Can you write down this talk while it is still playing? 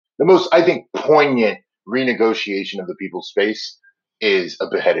the most, I think, poignant renegotiation of the people's space is a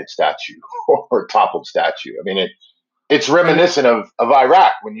beheaded statue or toppled statue. I mean, it's reminiscent of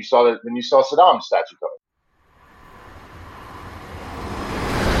Iraq when you saw Saddam's statue coming.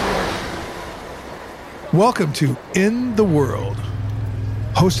 Welcome to In the World,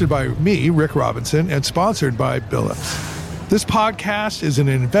 hosted by me, Rick Robinson, and sponsored by Billups. This podcast is an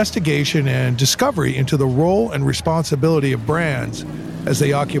investigation and discovery into the role and responsibility of brands as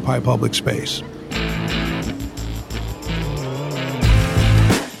they occupy public space.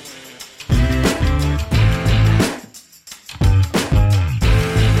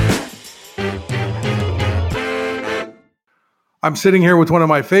 I'm sitting here with one of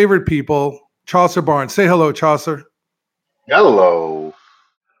my favorite people, Chaucer Barnes. Say hello, Chaucer. Hello.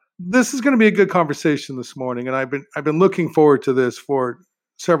 This is going to be a good conversation this morning, and I've been looking forward to this for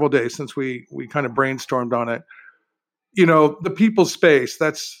several days since we kind of brainstormed on it. You know, the people's space,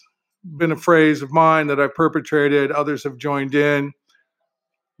 that's been a phrase of mine that I've perpetrated. Others have joined in.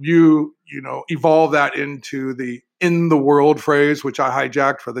 You evolve that into the in the world phrase, which I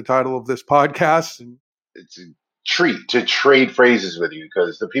hijacked for the title of this podcast. And it's a treat to trade phrases with you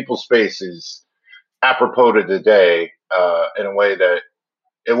because the people's space is apropos to today in a way that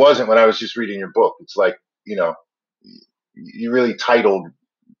it wasn't when I was just reading your book. It's like, you really titled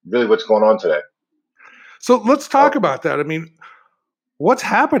really what's going on today. So let's talk about that. I mean, what's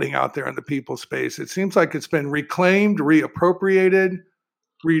happening out there in the people's space? It seems like it's been reclaimed, reappropriated,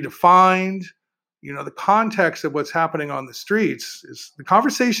 redefined. You know, the context of what's happening on the streets is the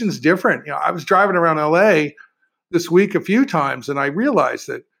conversation's different. You know, I was driving around LA this week a few times and I realized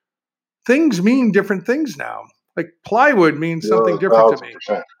that things mean different things now. Like plywood means something different to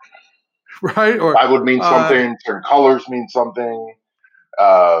me. Right? Or plywood means something, certain colors mean something.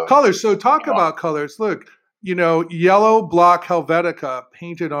 Colors. So talk about colors. Look, yellow block Helvetica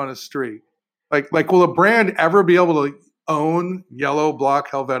painted on a street. Like, will a brand ever be able to own yellow block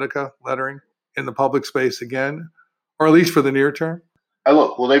Helvetica lettering in the public space again, or at least for the near term?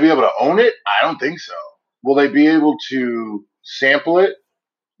 Look, will they be able to own it? I don't think so. Will they be able to sample it?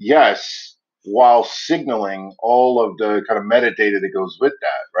 Yes, while signaling all of the kind of metadata that goes with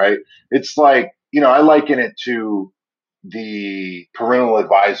that, right? It's like, I liken it to the parental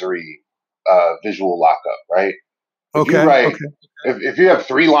advisory visual lockup, right? If you have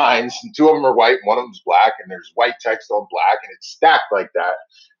 3 lines and 2 of them are white, one of them's black, and there's white text on black, and it's stacked like that,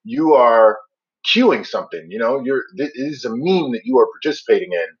 you are cueing something. This is a meme that you are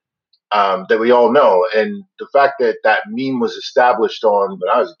participating in that we all know, and the fact that that meme was established on when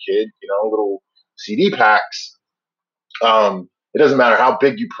I was a kid, little CD packs. It doesn't matter how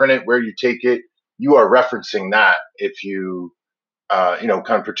big you print it, where you take it, you are referencing that if you kind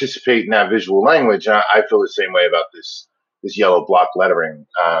of participate in that visual language. And I feel the same way about this yellow block lettering.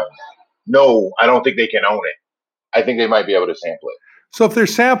 No, I don't think they can own it. I think they might be able to sample it. So if they're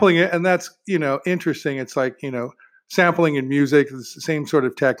sampling it, and that's, interesting, it's like, sampling in music, it's the same sort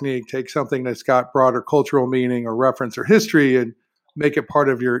of technique. Take something that's got broader cultural meaning or reference or history and make it part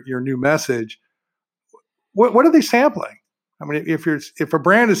of your new message. What are they sampling? I mean, if a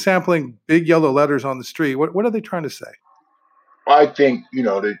brand is sampling big yellow letters on the street, what are they trying to say? I think,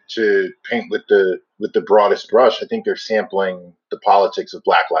 to paint with the broadest brush, I think they're sampling the politics of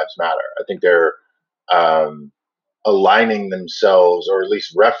Black Lives Matter. I think they're aligning themselves, or at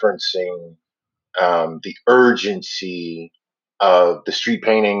least referencing the urgency of the street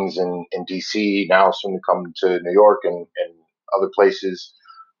paintings in DC, now soon to come to New York and other places.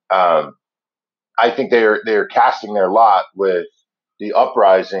 I think they're casting their lot with the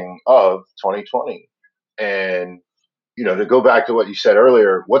uprising of 2020. And, to go back to what you said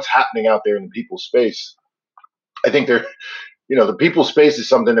earlier, what's happening out there in the people's space, I think the people's space is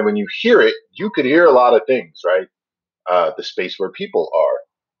something that when you hear it, you could hear a lot of things, right? The space where people are,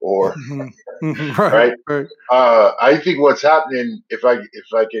 or right. I think what's happening, if I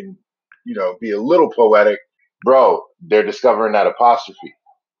can, be a little poetic, bro, they're discovering that apostrophe.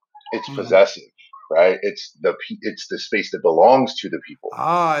 It's possessive, right? It's the space that belongs to the people.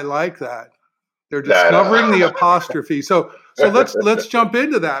 I like that. They're discovering the apostrophe. So let's jump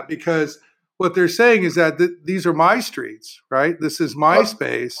into that, because what they're saying is that these are my streets, right? This is my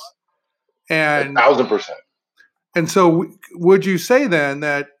space, and 1,000%. And so would you say then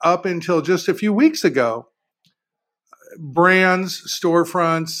that up until just a few weeks ago, brands,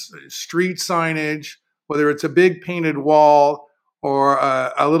 storefronts, street signage, whether it's a big painted wall or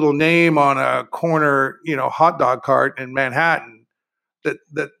a little name on a corner, hot dog cart in Manhattan,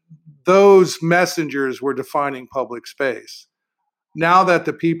 that those messengers were defining public space? Now that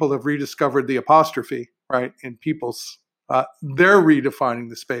the people have rediscovered the apostrophe, right, in people's they're redefining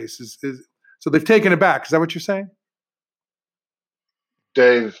the space. So they've taken it back. Is that what you're saying?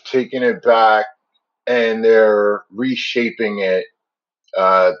 They've taken it back and they're reshaping it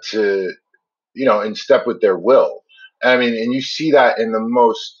to, in step with their will. I mean, and you see that in the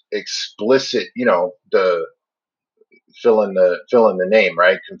most explicit, the fill in the name,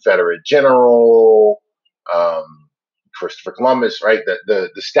 right? Confederate general, Christopher Columbus, right? The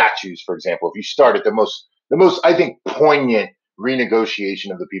statues, for example. If you start at the most I think poignant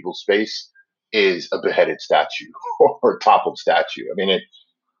renegotiation of the people's space is a beheaded statue or a toppled statue. I mean,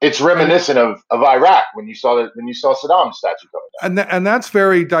 it's reminiscent of Iraq when you saw Saddam's statue coming down. And that's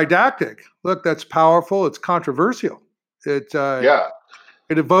very didactic. Look, that's powerful. It's controversial. It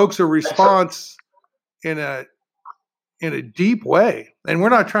evokes a response in a deep way. And we're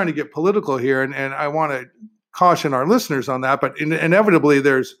not trying to get political here, and I want to caution our listeners on that. But inevitably,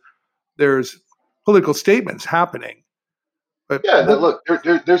 there's political statements happening. But look,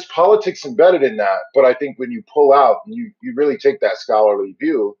 there's politics embedded in that. But I think when you pull out and you really take that scholarly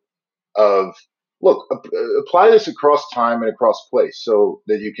view of, look, apply this across time and across place so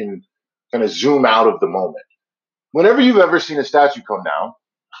that you can kind of zoom out of the moment. Whenever you've ever seen a statue come down,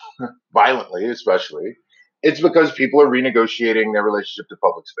 violently especially, it's because people are renegotiating their relationship to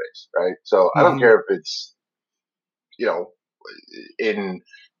public space, right? So I don't care if it's, in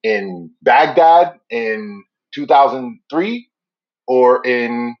Baghdad in 2003 or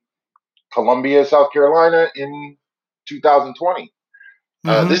in Columbia, South Carolina in 2020.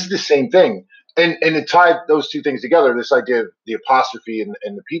 This is the same thing. And to tie those two things together, this idea of the apostrophe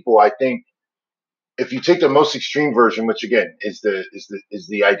and the people, I think if you take the most extreme version, which again is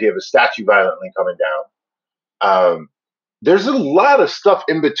the idea of a statue violently coming down, there's a lot of stuff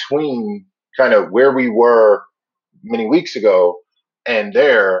in between kind of where we were many weeks ago and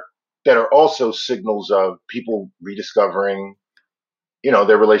there that are also signals of people rediscovering,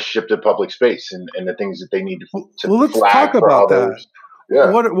 their relationship to public space and the things that they need to let's flag talk for about others. That.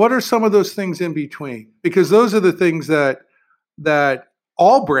 Yeah. What are some of those things in between? Because those are the things that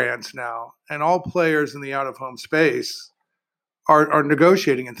all brands now and all players in the out of home space are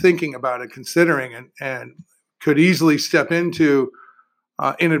negotiating and thinking about and considering and could easily step into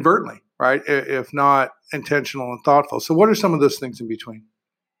inadvertently, right? If not intentional and thoughtful. So what are some of those things in between?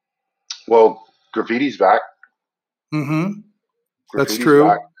 Well, graffiti's back. Mm-hmm. That's true.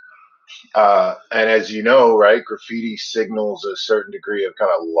 Back. And as you know, right, graffiti signals a certain degree of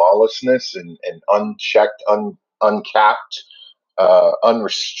kind of lawlessness and unchecked, uncapped,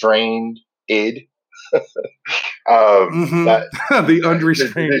 unrestrained id. The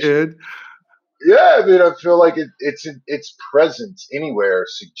unrestrained id. Yeah, I mean, I feel like its presence anywhere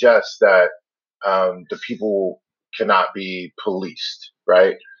suggests that the people cannot be policed,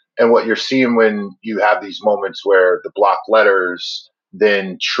 right? And what you're seeing when you have these moments where the block letters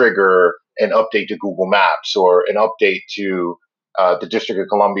then trigger an update to Google Maps or an update to the District of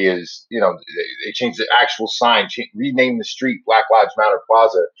Columbia's, they changed the actual sign, rename the street Black Lives Matter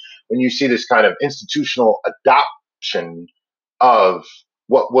Plaza. When you see this kind of institutional adoption of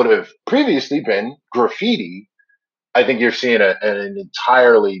what would have previously been graffiti, I think you're seeing an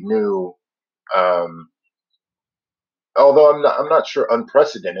entirely new, although I'm not sure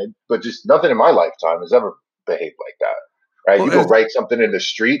unprecedented, but just nothing in my lifetime has ever behaved like that. Right? Well, you go write something in the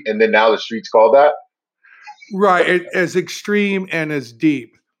street, and then now the street's called that. Right, as extreme and as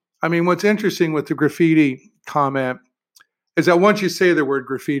deep. I mean, what's interesting with the graffiti comment is that once you say the word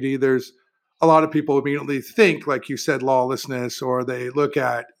graffiti, there's a lot of people immediately think, like you said, lawlessness, or they look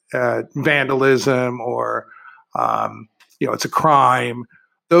at vandalism, or it's a crime,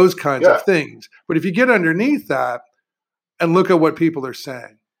 those kinds of things. But if you get underneath that and look at what people are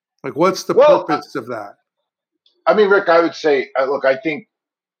saying, like what's the purpose of that? I mean, Rick, I would say, look, I think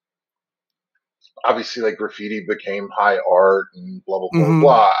obviously like graffiti became high art and blah, blah, blah,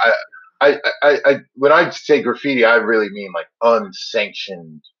 blah. I when I say graffiti, I really mean like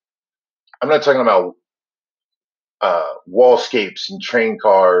unsanctioned. I'm not talking about wallscapes and train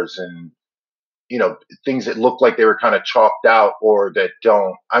cars and, things that look like they were kind of chalked out or that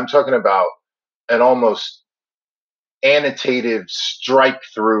don't. I'm talking about an almost annotative strike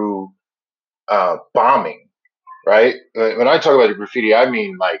through bombing, right? When I talk about graffiti, I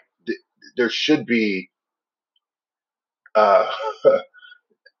mean like there should be.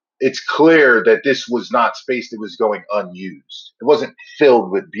 It's clear that this was not space that was going unused. It wasn't filled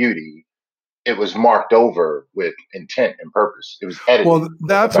with beauty. It was marked over with intent and purpose. It was edited. Well,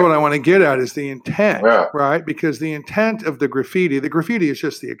 that's what I want to get at is the intent, right? Because the intent of the graffiti is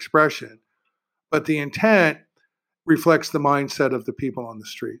just the expression, but the intent reflects the mindset of the people on the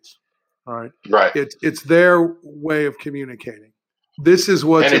streets. All right. Right. It's their way of communicating. This is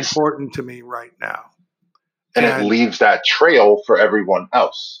what's And it's important to me right now. and it And leaves that trail for everyone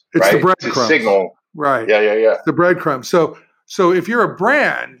else, it's the right? To breadcrumbs. signal. Right. Yeah, yeah, yeah. It's the breadcrumbs. So if you're a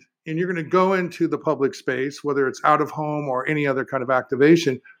brand and you're going to go into the public space, whether it's out of home or any other kind of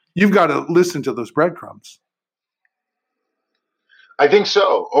activation, you've got to listen to those breadcrumbs. I think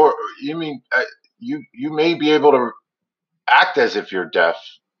so. Or you mean you may be able to act as if you're deaf,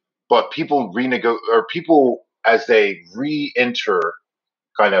 but people as they re-enter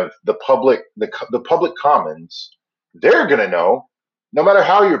kind of the public commons, they're going to know, no matter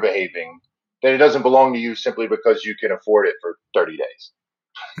how you're behaving, that it doesn't belong to you simply because you can afford it for 30 days.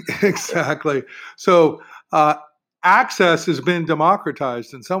 Exactly. So access has been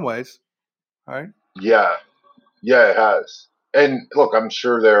democratized in some ways, right? Yeah, yeah, it has. And look, I'm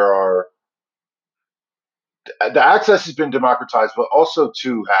sure the access has been democratized, but also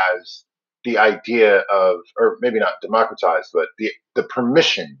too has the idea of, or maybe not democratized, but the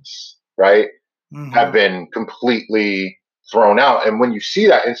permissions, right, have Mm-hmm. been completely thrown out. And when you see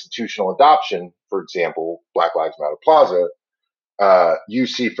that institutional adoption, for example, Black Lives Matter Plaza, you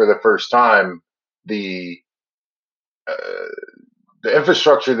see for the first time the uh, the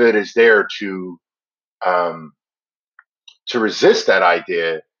infrastructure that is there um, to resist that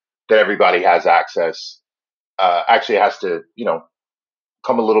idea that everybody has access actually has to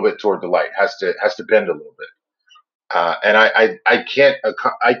come a little bit toward the light, has to bend a little bit. And I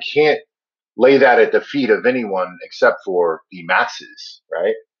can't lay that at the feet of anyone except for the masses,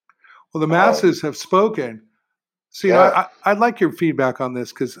 right? Well, the Um, masses have spoken. See, yeah. I'd like your feedback on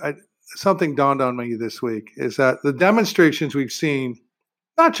this because something dawned on me this week is that the demonstrations we've seen,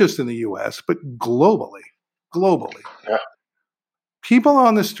 not just in the U.S. but globally, Yeah. people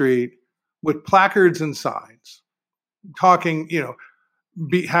on the street with placards and signs talking,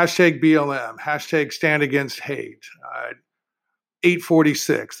 hashtag BLM, hashtag stand against hate,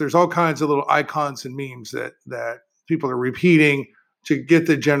 846. There's all kinds of little icons and memes that people are repeating to get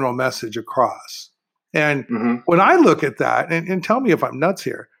the general message across. And Hmm. when I look at that, and tell me if I'm nuts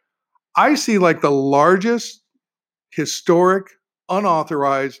here, I see like the largest historic,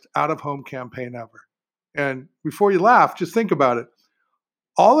 unauthorized out of home campaign ever. And before you laugh, just think about it.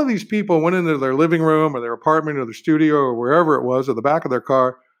 All of these people went into their living room or their apartment or their studio or wherever it was, or the back of their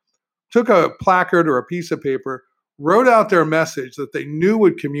car, took a placard or a piece of paper, wrote out their message that they knew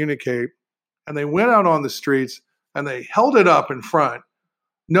would communicate, and they went out on the streets and they held it up in front,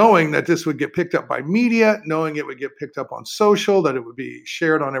 knowing that this would get picked up by media, knowing it would get picked up on social, that it would be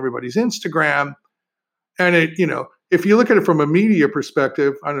shared on everybody's Instagram. And if you look at it from a media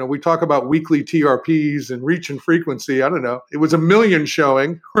perspective, I don't know, we talk about weekly TRPs and reach and frequency. I don't know. It was a million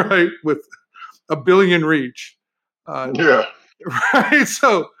showing, right, with a billion reach. Yeah. Right.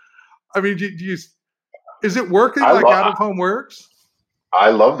 So, I mean, is it working I like love out of home works? I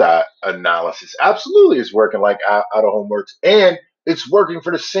love that analysis. Absolutely, it's working like out of home works, and it's working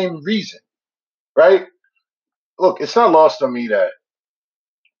for the same reason, right? Look, it's not lost on me that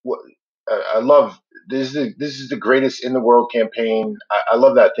what I love this is the greatest in the world campaign. I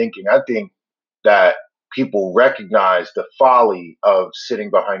love that thinking. I think that people recognize the folly of sitting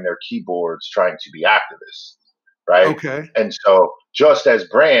behind their keyboards trying to be activists, right? Okay. And so, just as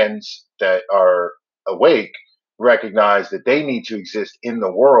brands that are awake recognize that they need to exist in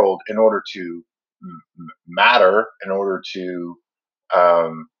the world in order to matter, in order to,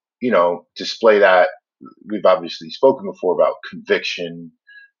 display that. We've obviously spoken before about conviction,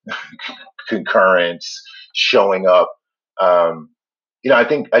 concurrence, showing up. Um, I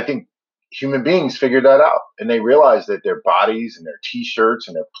think human beings figured that out, and they realized that their bodies and their T-shirts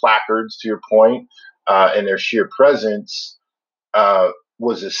and their placards, to your point, and their sheer presence uh,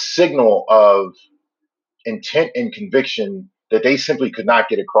 was a signal of intent and conviction that they simply could not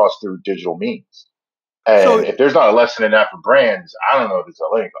get across through digital means. And So, if there's not a lesson in that for brands, I don't know if it's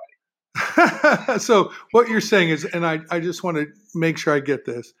anybody. so what you're saying is, and I just want to make sure I get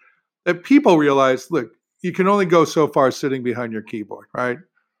this, that people realize, look, you can only go so far sitting behind your keyboard, right?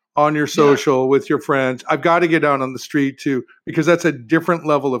 On your Yeah, social with your friends. I've got to get out on the street too, because that's a different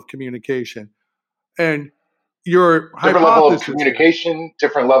level of communication. And your different level of hypothesis here. communication,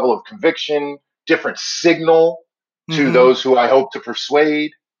 different level of conviction, different signal to Mm-hmm. those who I hope to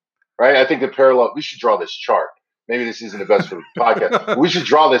persuade. Right? I think the parallel. We should draw this chart. Maybe this isn't the best for the podcast. But we should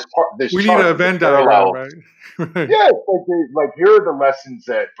draw this We need chart a of the Venn diagram, parallels. right? Right. Yeah, like here are the lessons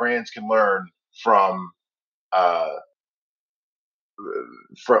that brands can learn from uh,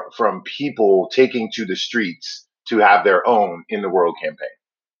 from people taking to the streets to have their own in the world campaign.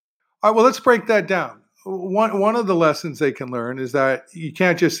 All right, well, let's break that down. one of the lessons they can learn is that you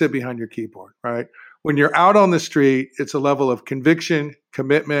can't just sit behind your keyboard, right? When you're out on the street, it's a level of conviction,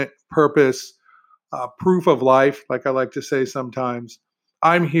 commitment, purpose, proof of life, like I like to say sometimes.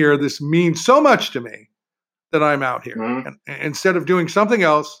 I'm here. This means so much to me that I'm out here. Mm-hmm. And instead of doing something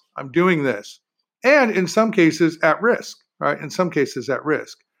else, I'm doing this. And in some cases, at risk, right? In some cases, at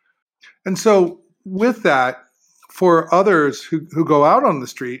risk. And so, with that, for others who go out on the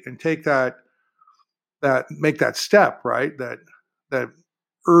street and take make that step, right? That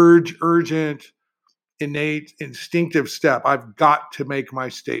urgent, innate, instinctive step. I've got to make my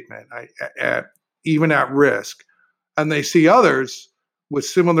statement, even at risk. And they see others with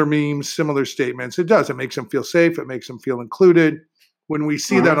similar memes, similar statements. It does. It makes them feel safe. It makes them feel included. When we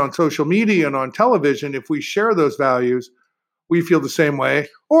see that on social media and on television, if we share those values, we feel the same way.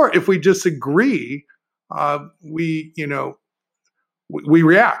 Or if we disagree, we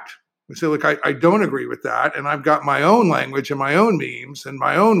react. We say, look, I don't agree with that. And I've got my own language and my own memes and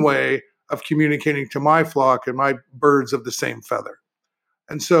my own way of communicating to my flock and my birds of the same feather.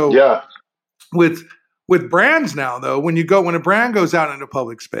 And so Yeah. with brands now, though, when a brand goes out into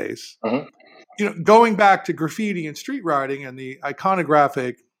public space, going back to graffiti and street writing and the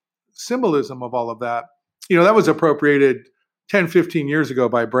iconographic symbolism of all of that, that was appropriated 10, 15 years ago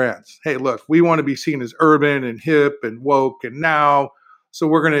by brands. Hey, look, we want to be seen as urban and hip and woke and now, so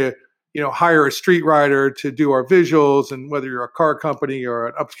we're going to, hire a street writer to do our visuals. And whether you're a car company or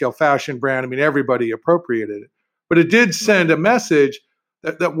an upscale fashion brand, I mean, everybody appropriated it. But it did send a message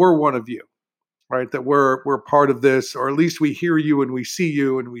that we're one of you, right? That we're part of this, or at least we hear you and we see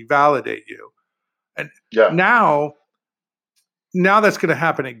you and we validate you. And now that's going to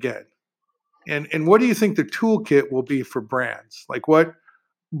happen again. And what do you think the toolkit will be for brands? Like what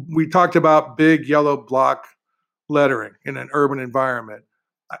we talked about, big yellow block lettering in an urban environment.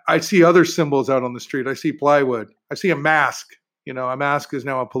 I see other symbols out on the street. I see plywood. I see a mask. A mask is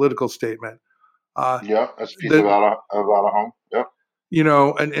now a political statement. That's a piece about a home. Yep.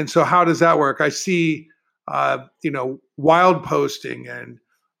 And so how does that work? I see, wild posting and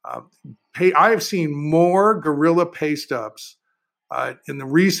I have seen more guerrilla pay stubs in the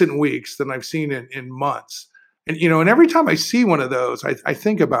recent weeks than I've seen in months. And, and every time I see one of those, I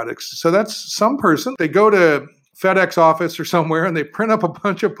think about it. So that's some person, they go to FedEx office or somewhere and they print up a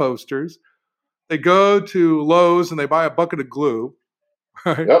bunch of posters. They go to Lowe's and they buy a bucket of glue,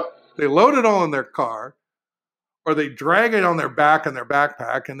 right? Yep. They load it all in their car or they drag it on their back in their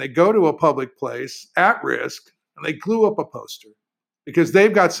backpack and they go to a public place at risk and they glue up a poster because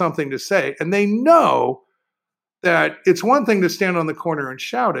they've got something to say. And they know that it's one thing to stand on the corner and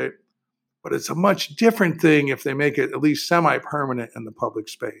shout it, but it's a much different thing if they make it at least semi-permanent in the public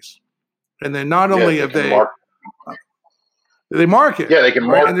space. And then not only have they mark it. Yeah, they can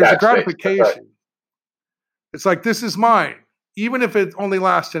mark, right? And there's that a gratification. Right. It's like, this is mine. Even if it only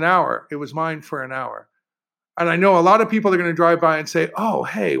lasts an hour, it was mine for an hour. And I know a lot of people are going to drive by and say, oh,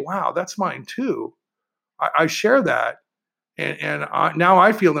 hey, wow, that's mine too. I share that. And now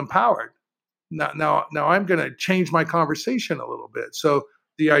I feel empowered. Now I'm going to change my conversation a little bit. So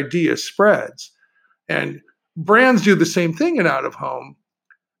the idea spreads. And brands do the same thing in out of home.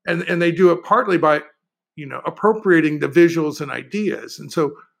 And they do it partly by, appropriating the visuals and ideas. And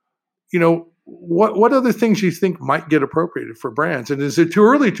so, what other things you think might get appropriated for brands? And is it too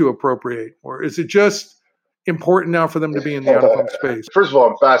early to appropriate? Or is it just important now for them to be in the out of home space? First of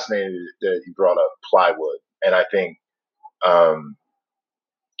all, I'm fascinated that you brought up plywood. And I think, I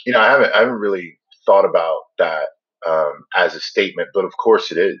haven't really thought about that as a statement, but of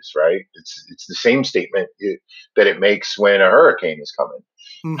course it is, right? It's the same statement that it makes when a hurricane is coming.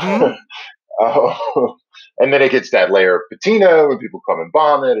 Mm-hmm. And then it gets that layer of patina when people come and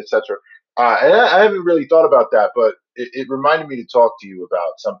bomb it, etc. And I haven't really thought about that, but it reminded me to talk to you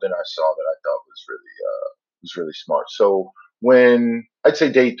about something I saw that I thought was really smart. So when I'd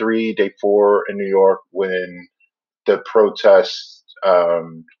say day 3, day 4 in New York, when the protests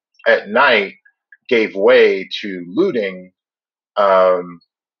at night gave way to looting, one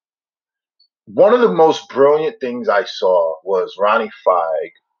of the most brilliant things I saw was Ronnie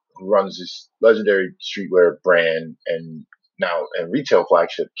Feig, who runs this legendary streetwear brand and retail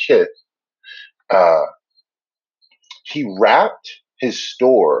flagship Kith. He wrapped his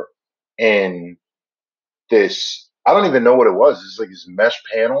store in this, I don't even know what it was. It's like this mesh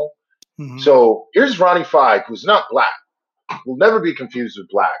panel. Mm-hmm. So here's Ronnie Feig, who's not black, will never be confused with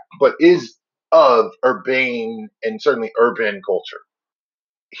black, but is of urbane and certainly urban culture.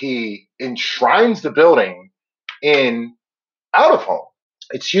 He enshrines the building in out of home.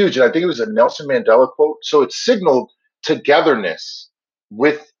 It's huge. And I think it was a Nelson Mandela quote. So it signaled togetherness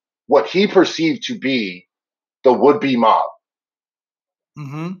with what he perceived to be the would-be mob.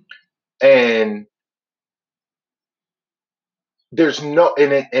 Mm-hmm. And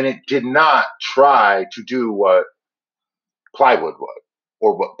it did not try to do what plywood would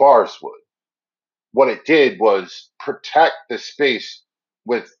or what bars would. What it did was protect the space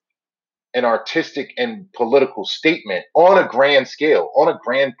with an artistic and political statement on a grand scale, on a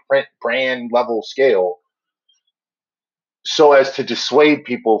grand print brand level scale, so as to dissuade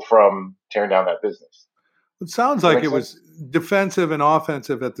people from tearing down that business. It sounds Does that like make it sense? was defensive and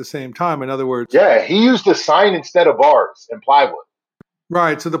offensive at the same time. In other words, Yeah, he used the sign instead of bars and plywood.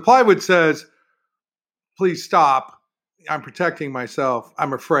 right. So the plywood says, please stop. I'm protecting myself.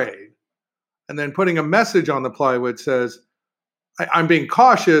 I'm afraid. And then putting a message on the plywood says, I'm being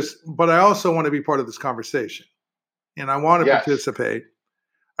cautious, but I also want to be part of this conversation and I want to Yes. participate.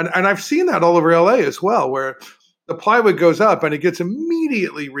 And I've seen that all over LA as well, where the plywood goes up and it gets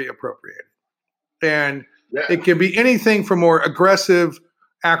immediately reappropriated. And Yeah. it can be anything from more aggressive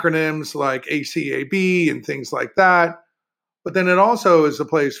acronyms like ACAB and things like that. But then it also is a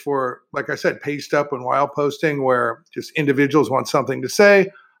place for, like I said, paste up and wild posting where just individuals want something to say.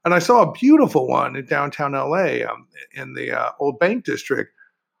 And I saw a beautiful one in downtown LA in the Old Bank District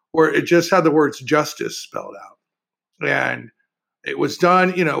where it just had the words justice spelled out. And it was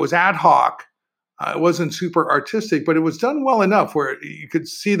done, it was ad hoc. It wasn't super artistic, but it was done well enough where you could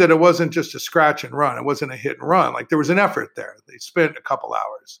see that it wasn't just a scratch and run. It wasn't a hit and run. Like there was an effort there. They spent a couple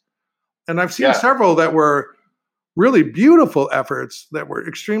hours. And I've seen several that were really beautiful efforts that were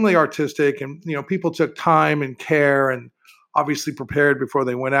extremely artistic and, people took time and care and obviously prepared before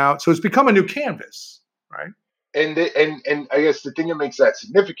they went out. So it's become a new canvas, right? And I guess the thing that makes that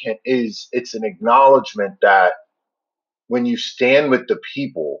significant is it's an acknowledgement that when you stand with the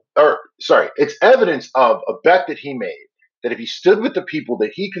people, it's evidence of a bet that he made that if he stood with the people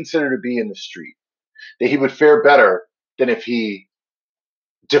that he considered to be in the street, that he would fare better than if he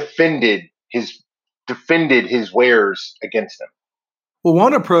defended his wares against them. Well,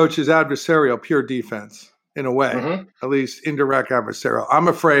 one approach is adversarial, pure defense, in a way, Mm-hmm. at least indirect adversarial. I'm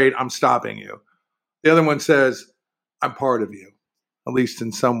afraid, I'm stopping you. The other one says, I'm part of you, at least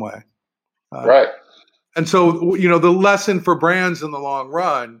in some way. Right. And so, the lesson for brands in the long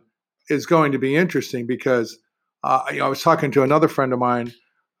run is going to be interesting because, I was talking to another friend of mine,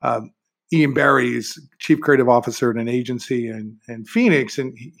 Ian Barry's chief creative officer at an agency in Phoenix.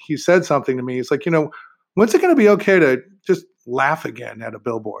 And he said something to me. He's like, when's it going to be okay to just laugh again at a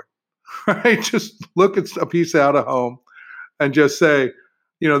billboard, right? Just look at a piece out of home and just say,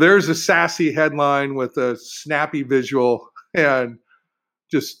 there's a sassy headline with a snappy visual and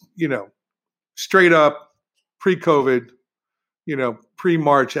just, straight up pre-COVID,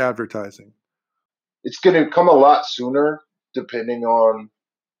 pre-March advertising. It's going to come a lot sooner depending on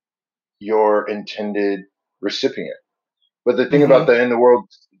your intended recipient. But the thing about the in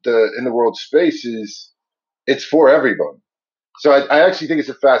the world space is it's for everyone. So I actually think it's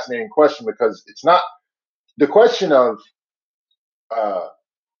a fascinating question because it's not the question of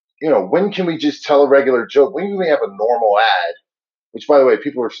when can we just tell a regular joke? When can we have a normal ad? Which, by the way,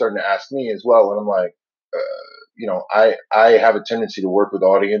 people are starting to ask me as well, and I'm like, I have a tendency to work with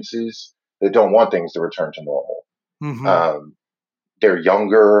audiences that don't want things to return to normal. Mm-hmm. They're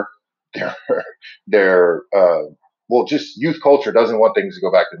younger. They're just youth culture doesn't want things to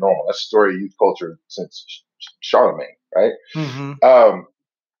go back to normal. That's the story of youth culture since Charlemagne, right? Mm-hmm.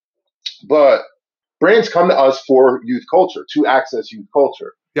 But brands come to us for youth culture, to access youth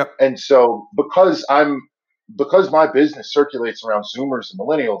culture. Yep. And so because my business circulates around Zoomers and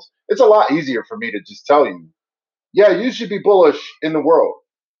millennials, it's a lot easier for me to just tell you, yeah, you should be bullish in the world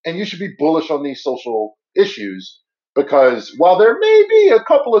and you should be bullish on these social issues because while there may be a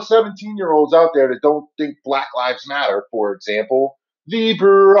couple of 17-year-olds out there that don't think Black Lives Matter, for example, the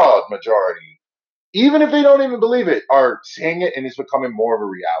broad majority, even if they don't even believe it, are saying it and it's becoming more of a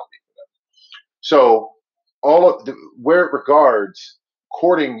reality. So where it regards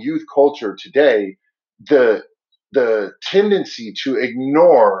courting youth culture today, the tendency to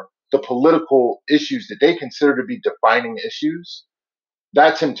ignore the political issues that they consider to be defining issues,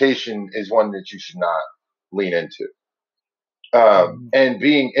 that temptation is one that you should not lean into. And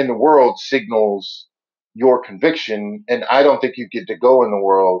being in the world signals your conviction, and I don't think you get to go in the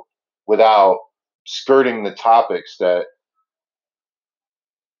world without skirting the topics that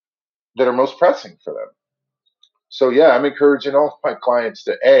are most pressing for them. So yeah, I'm encouraging all my clients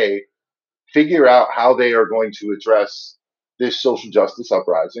to figure out how they are going to address this social justice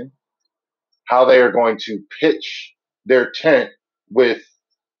uprising, how they are going to pitch their tent with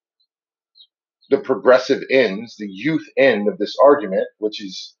the progressive ends, the youth end of this argument, which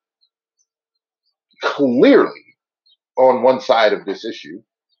is clearly on one side of this issue.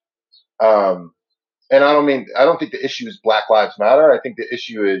 And I don't think the issue is Black Lives Matter. I think the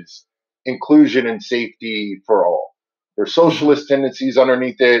issue is inclusion and safety for all. There's socialist tendencies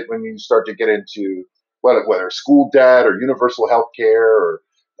underneath it when you start to get into whether school debt or universal health care or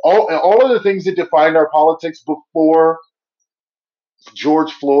all of the things that defined our politics before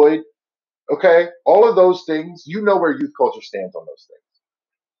George Floyd. Okay, all of those things, you know where youth culture stands on those things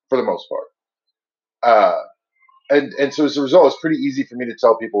for the most part. And so as a result, it's pretty easy for me to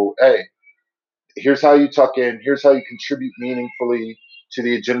tell people, hey, here's how you tuck in, here's how you contribute meaningfully to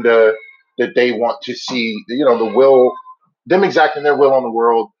the agenda that they want to see. You know, the will, them exacting their will on the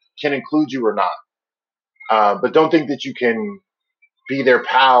world can include you or not. But don't think that you can be their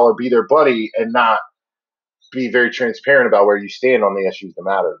pal or be their buddy and not be very transparent about where you stand on the issues that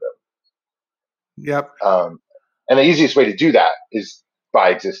matter to them. Yep. And the easiest way to do that is by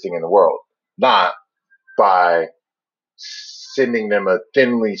existing in the world, not by sending them a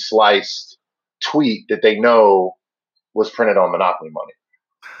thinly sliced tweet that they know was printed on Monopoly money.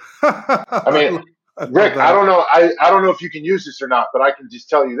 I mean, Rick, I don't know. I don't know if you can use this or not, but I can just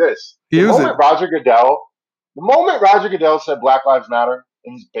tell you this: the moment Roger Goodell said Black Lives Matter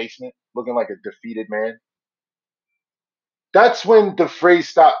in his basement, looking like a defeated man, that's when the phrase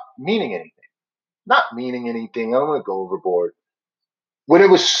stopped meaning anything. Not meaning anything. I don't want to go overboard.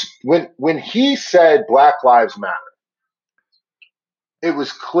 When he said Black Lives Matter, it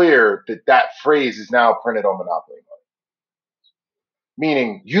was clear that phrase is now printed on Monopoly money.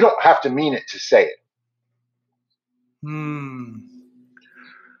 Meaning, you don't have to mean it to say it.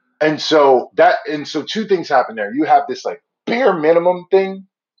 And so two things happen there. You have this like bare minimum thing.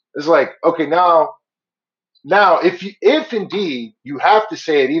 It's like, okay, now if indeed you have to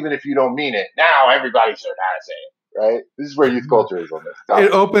say it, even if you don't mean it, now everybody's learned how to say it, right? This is where youth culture is on this topic.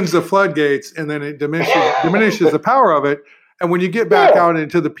 It opens the floodgates and then it diminishes the power of it. And when you get back out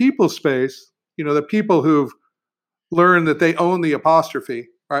into the people space, you know, the people who've learned that they own the apostrophe,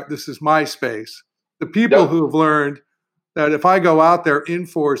 right? This is my space. The people who have learned that if I go out there in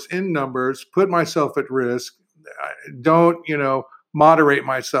force, in numbers, put myself at risk, don't, you know, moderate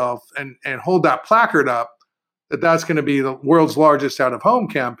myself and hold that placard up, that's going to be the world's largest out-of-home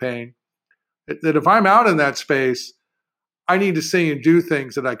campaign, that if I'm out in that space, I need to say and do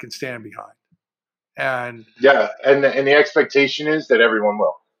things that I can stand behind. And the expectation is that everyone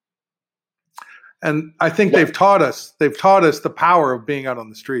will. And I think they've taught us the power of being out on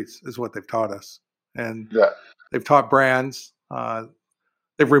the streets is what they've taught us. And they've taught brands.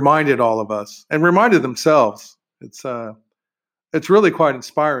 They've reminded all of us and reminded themselves. It's really quite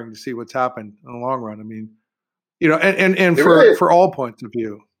inspiring to see what's happened in the long run. I mean, you know, and for all points of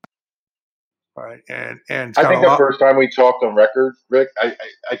view. Right. And I think the first time we talked on record, Rick,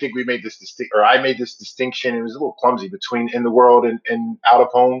 I think we made this I made this distinction. It was a little clumsy between in the world and out of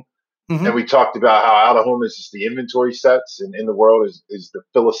home. Mm-hmm. And we talked about how out of home is just the inventory sets and in the world is the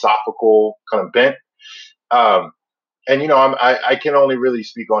philosophical kind of bent. And, you know, I can only really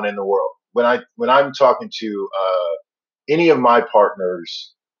speak on in the world. When I'm talking to any of my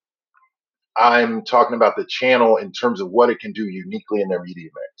partners, I'm talking about the channel in terms of what it can do uniquely in their media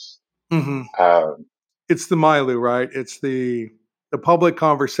mix. Mm-hmm. It's the milieu, right? It's the public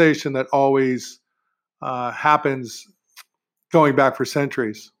conversation that always happens going back for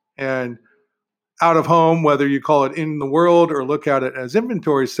centuries. And out of home, whether you call it in the world or look at it as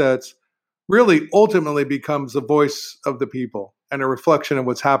inventory sets, really ultimately becomes the voice of the people and a reflection of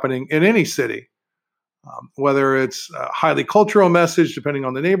what's happening in any city, whether it's a highly cultural message, depending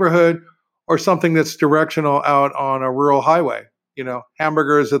on the neighborhood, or something that's directional out on a rural highway, you know,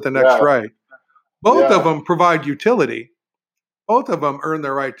 hamburgers at the next right. Both of them provide utility. Both of them earn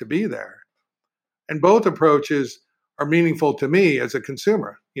their right to be there. And both approaches are meaningful to me as a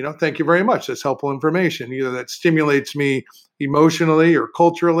consumer. You know, thank you very much. That's helpful information. Either that stimulates me emotionally or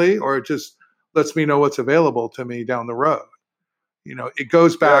culturally, or it just lets me know what's available to me down the road. You know, it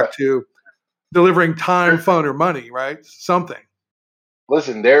goes back to delivering time, fun, or money, right? Something.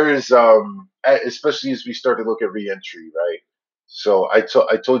 Listen, there is, especially as we start to look at reentry, right? So I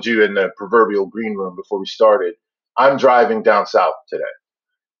told you in the proverbial green room before we started, I'm driving down south today.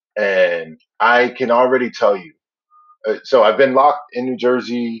 And I can already tell you, so I've been locked in New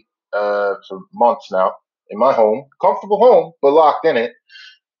Jersey for months now in my home, comfortable home, but locked in it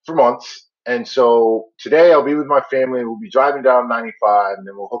for months. And so today I'll be with my family. We'll be driving down 95 and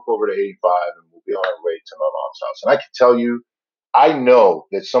then we'll hook over to 85 and we'll be on our way to my mom's house. And I can tell you, I know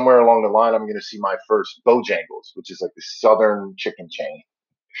that somewhere along the line, I'm going to see my first Bojangles, which is like the Southern chicken chain.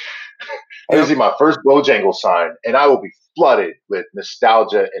 I can Yep. see my first Bojangles sign, and I will be flooded with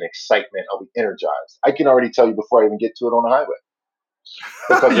nostalgia and excitement. I'll be energized. I can already tell you before I even get to it on the highway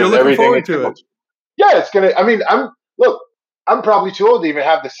because You're of looking everything forward it to it. signals. Yeah, it's gonna. I mean, I'm probably too old to even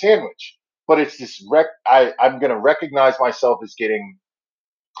have the sandwich, but it's this I'm gonna recognize myself as getting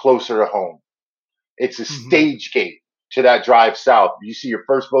closer to home. It's a Hmm. stage gate to that drive south. You see your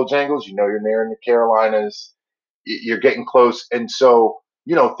first Bojangles, you know you're near in the Carolinas. You're getting close, and so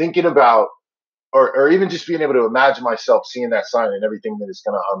thinking about or even just being able to imagine myself seeing that sign and everything that it's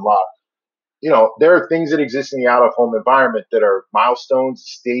going to unlock. There are things that exist in the out of home environment that are milestones,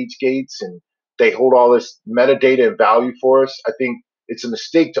 stage gates, and they hold all this metadata and value for us. I think it's a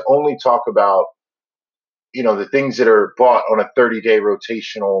mistake to only talk about, the things that are bought on a 30-day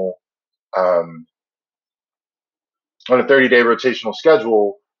rotational, um,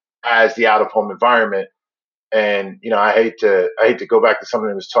 schedule as the out of home environment. And, I hate to go back to something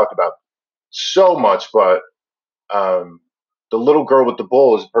that was talked about so much, but the little girl with the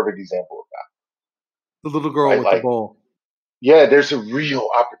bowl is a perfect example of The little that, girl right? with the Like, bowl. yeah, there's a real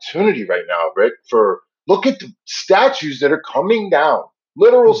opportunity right now, Rick, for look at the statues that are coming down,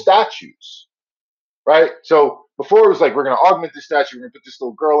 literal Hmm. statues, right? So before it was like, we're going to augment this statue, we're going to put this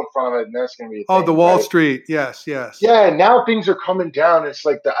little girl in front of it, and that's going to be a Oh, the thing, Wall right? Street. Yes, yes. Yeah, now things are coming down. It's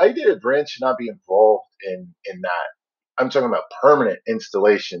like the idea that brands should not be involved in that. I'm talking about permanent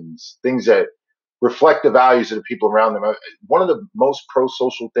installations, things that reflect the values of the people around them. One of the most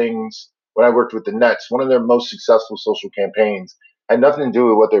pro-social things when I worked with the Nets, one of their most successful social campaigns had nothing to do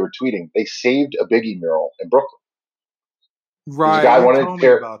with what they were tweeting. They saved a Biggie mural in Brooklyn. There's a Right. guy You wanted to told me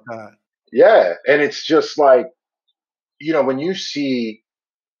tear. about that. Yeah, and it's just like when you see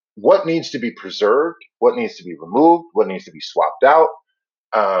what needs to be preserved, what needs to be removed, what needs to be swapped out.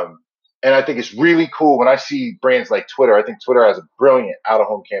 Um, and I think it's really cool when I see brands like Twitter. I think Twitter has a brilliant out of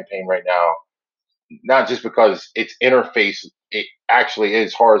home campaign right now, not just because its interface, it actually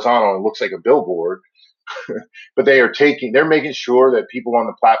is horizontal and looks like a billboard, but they're making sure that people on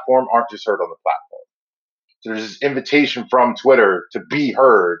the platform aren't just heard on the platform. So there's this invitation from Twitter to be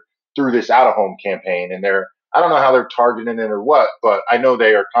heard through this out of home campaign. And I don't know how they're targeting it or what, but I know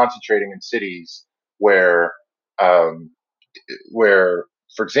they are concentrating in cities where, um,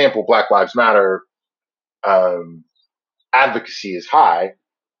 for example, Black Lives Matter um, advocacy is high,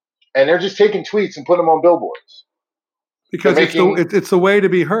 and they're just taking tweets and putting them on billboards. They're Because making it's the way to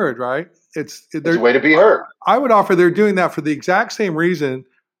be heard, right? it's a They're way to be heard. I would offer they're doing that for the exact same reason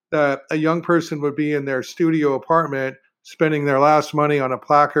that a young person would be in their studio apartment spending their last money on a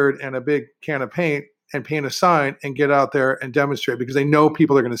placard and a big can of paint and paint a sign and get out there and demonstrate because they know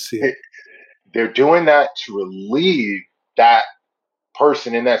people are going to see it. They're doing that to relieve that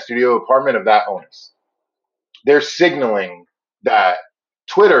person in that studio apartment of that onus. They're signaling that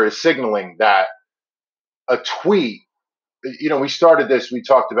Twitter is signaling that a tweet, we started this, we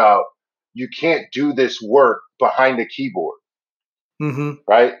talked about you can't do this work behind a keyboard, Mm-hmm.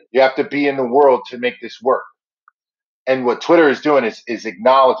 right? You have to be in the world to make this work. And what Twitter is doing is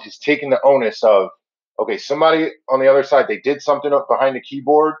taking the onus of, okay, somebody on the other side, they did something up behind the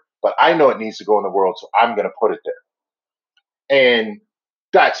keyboard, but I know it needs to go in the world, so I'm going to put it there. And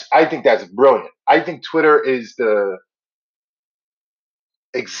I think that's brilliant. I think Twitter is the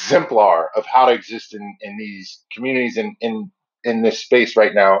exemplar of how to exist in these communities in this space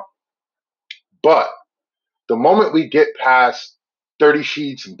right now. But the moment we get past 30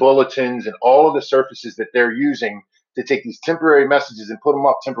 sheets and bulletins and all of the surfaces that they're using to take these temporary messages and put them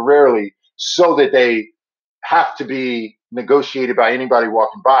up temporarily so that they have to be negotiated by anybody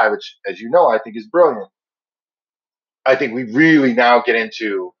walking by, which, as you know, I think is brilliant. I think we really now get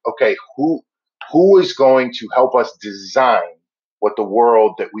into, okay, who is going to help us design what the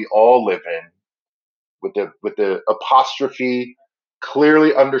world that we all live in with the apostrophe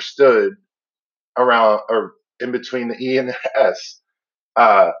clearly understood around or in between the E and the S.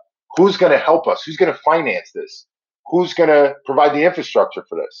 Who's going to help us? Who's going to finance this? Who's going to provide the infrastructure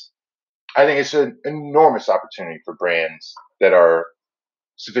for this? I think it's an enormous opportunity for brands that are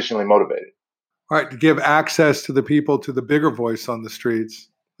sufficiently motivated. All right, to give access to the people to the bigger voice on the streets.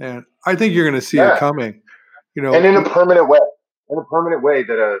 And I think you're going to see it Yeah. coming. And in a permanent way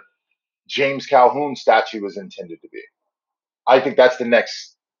that a James Calhoun statue was intended to be. I think that's the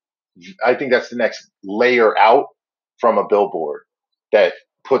next layer out from a billboard that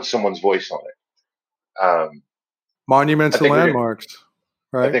puts someone's voice on it. Monuments I and think we're landmarks,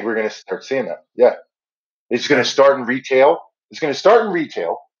 I right? think we're going to start seeing that. Yeah, it's going Yeah. to start in retail. It's going to start in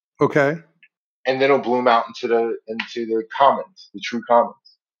retail, Okay. and then it'll bloom out into the commons, the true commons.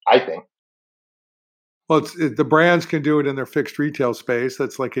 I think. Well, the brands can do it in their fixed retail space.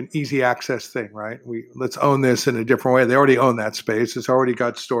 That's like an easy access thing, right? Let's own this in a different way. They already own that space. It's already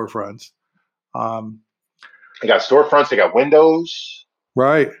got storefronts. They got storefronts. They got windows.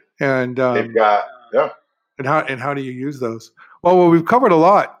 Right. And they've got And how do you use those? Well, we've covered a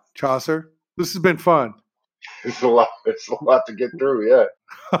lot, Chaucer. This has been fun. It's a lot. It's a lot to get through.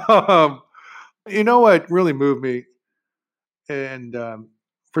 Yeah. You know what really moved me, and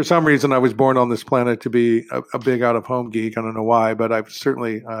for some reason, I was born on this planet to be a big out-of-home geek. I don't know why, but I've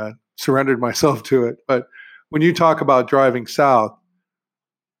certainly surrendered myself to it. But when you talk about driving south,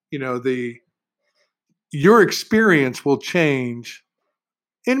 you know, your experience will change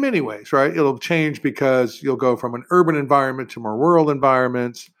in many ways, right? It'll change because you'll go from an urban environment to more rural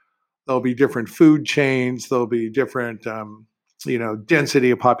environments. There'll be different food chains. There'll be different,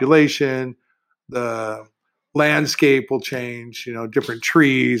 density of population. The landscape will change, different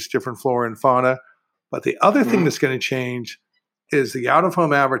trees, different flora and fauna. But the other thing that's going to change is the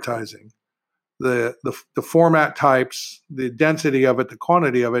out-of-home advertising, the format types, the density of it, the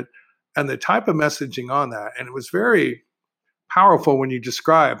quantity of it, and the type of messaging on that. And it was very powerful when you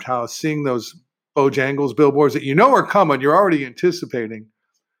described how seeing those Bojangles billboards that are coming, you're already anticipating,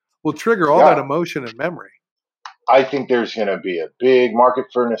 will trigger all that emotion and memory. I think there's going to be a big market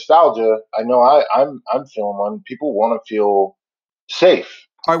for nostalgia. I know I'm feeling one. People want to feel safe.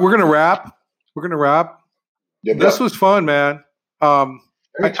 All right, we're going to wrap. Yep, this was fun, man. I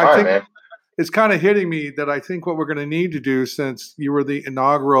think man. It's kind of hitting me that I think what we're going to need to do, since you were the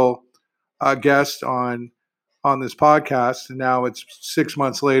inaugural guest on this podcast, and now it's 6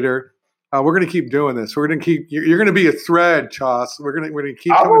 months later, we're going to keep doing this. We're going to keep. You're going to be a thread, Chaucer. We're going to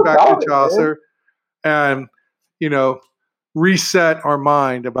keep coming back to Chaucer, and reset our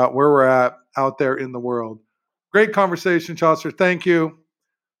mind about where we're at out there in the world. Great conversation, Chaucer. Thank you.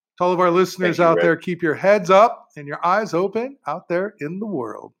 To all of our listeners out there, keep your heads up and your eyes open out there in the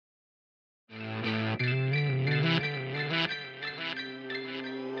world.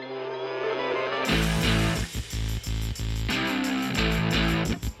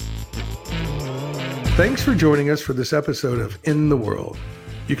 Thanks for joining us for this episode of In the World.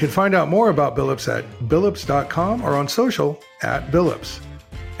 You can find out more about Billups at billups.com or on social at Billups.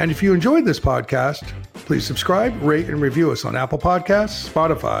 And if you enjoyed this podcast, please subscribe, rate, and review us on Apple Podcasts,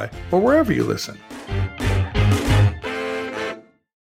 Spotify, or wherever you listen.